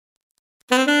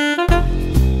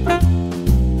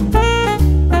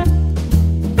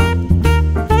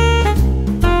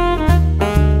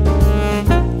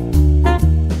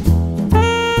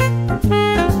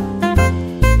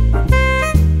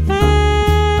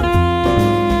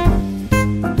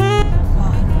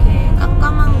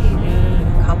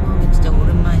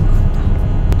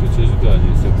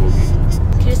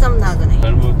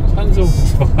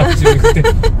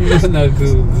나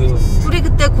우리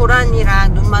그때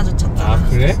고라니랑 눈 마주쳤잖아. 아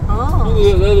그래?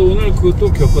 나도 오늘 그거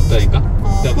또 겪었다니까.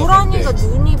 고라니가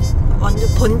눈이 완전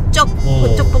번쩍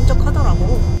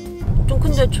하더라고. 좀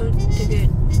근데 되게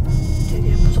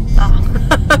무섭다.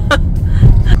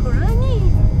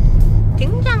 고라니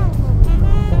등장.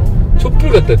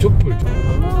 촛불 같다. 촛불.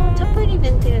 어머, 촛불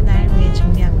이벤트를 날 위해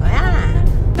준비한 거야?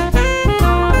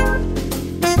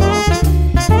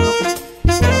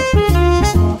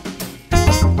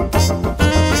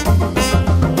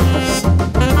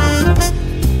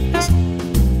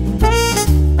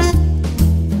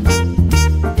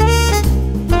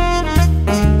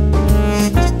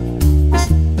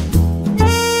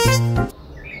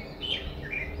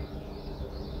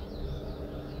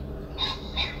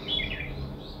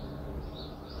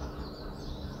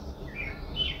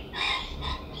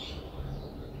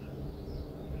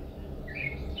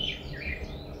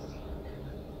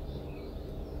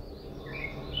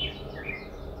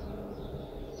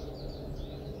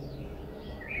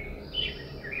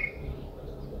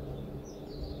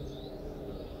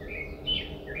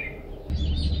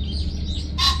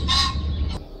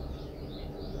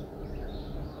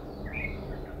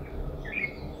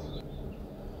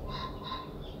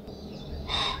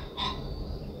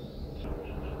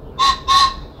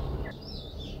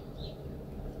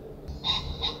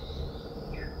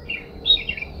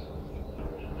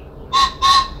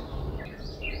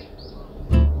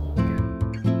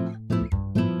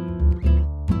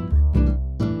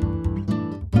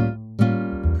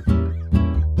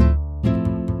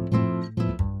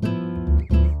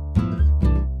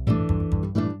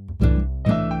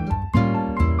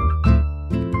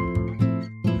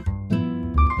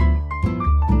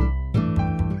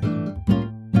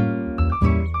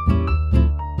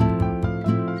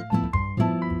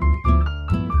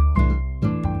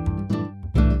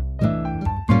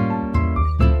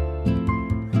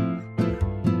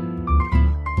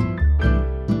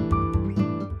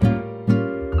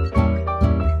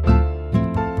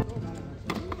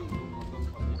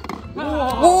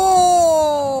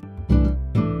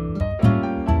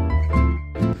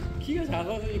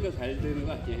 잘 되는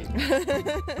거 아니에요?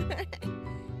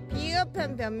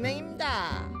 비겁한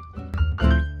변명입니다.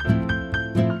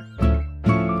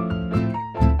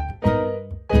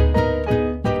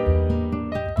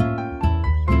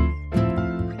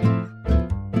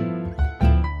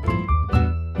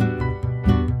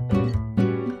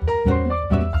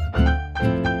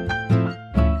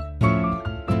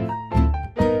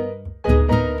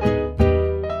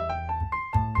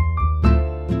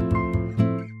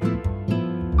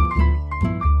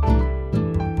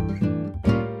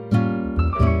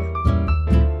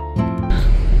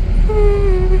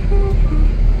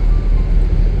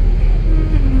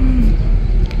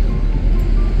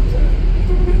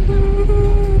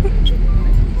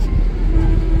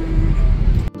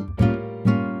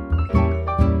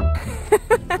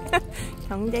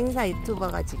 경쟁사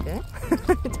유튜버가 지금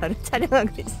저를 촬영하고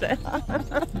있어요.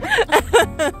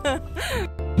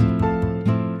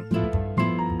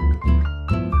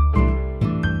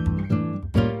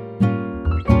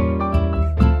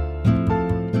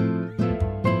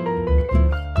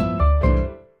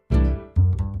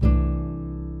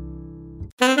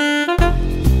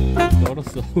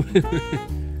 얼었어.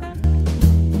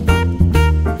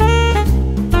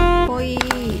 거의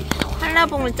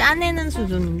한라봉을 짜내는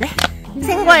수준인데?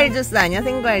 생과일 주스 아니야?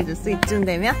 생과일 주스 이쯤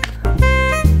되면?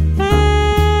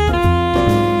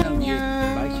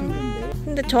 안녕.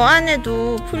 근데 저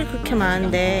안에도 풀이 그렇게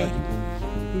많은데.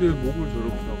 근데 목을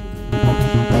저렇게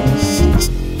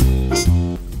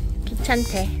하고.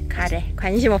 귀찮대. 가래.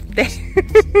 관심 없대.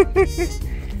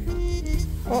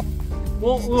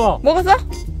 우와. 먹었어?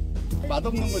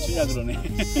 맛없는 거 주냐 그러네.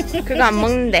 그거 안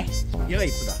먹는데. 얘가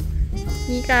이쁘다.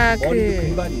 이가 머리도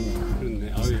금발이네.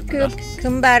 그렇네. 아유, 그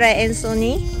금발의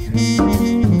앤소니.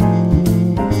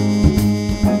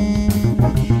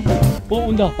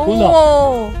 온다. 온다.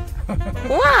 오.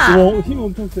 우와. 오, 힘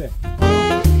엄청 세.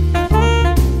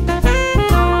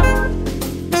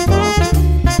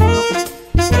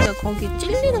 거기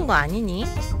찔리는 거 아니니?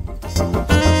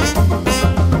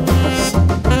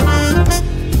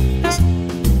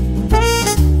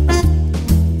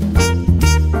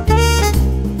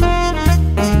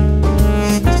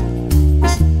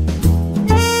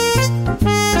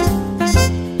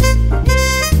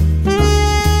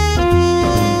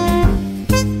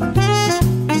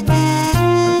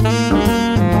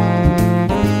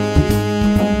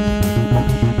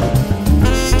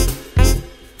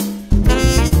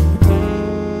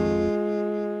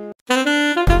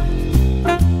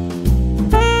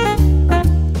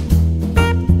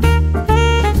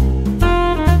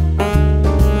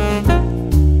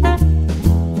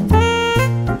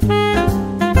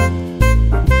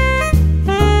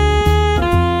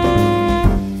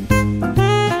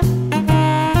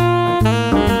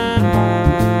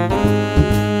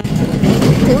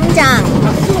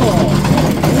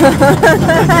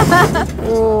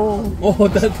 오,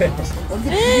 따뜻해.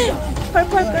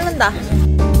 펄펄 끓는다.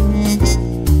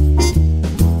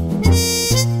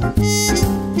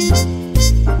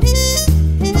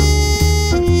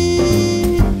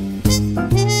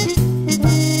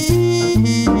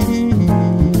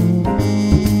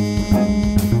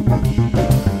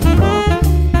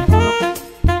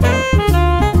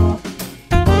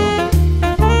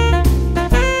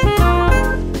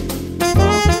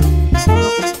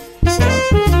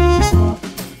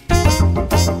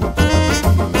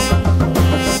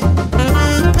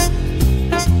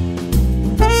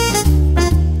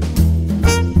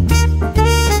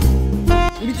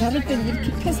 자를 때는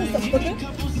이렇게 펴서 썼거든?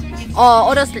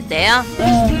 어렸을 때요?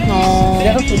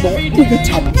 그래갖고 너 이거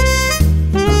잡.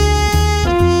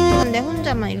 근데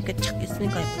혼자만 이렇게 착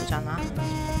있으니까 예쁘잖아.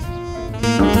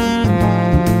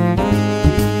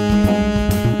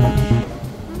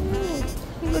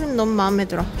 이 그림 너무 마음에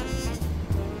들어.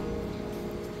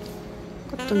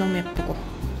 이것도 너무 예쁘고.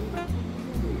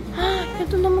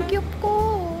 얘도 너무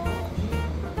귀엽고.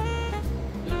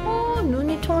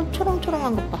 눈이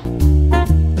초롱초롱한 것 봐.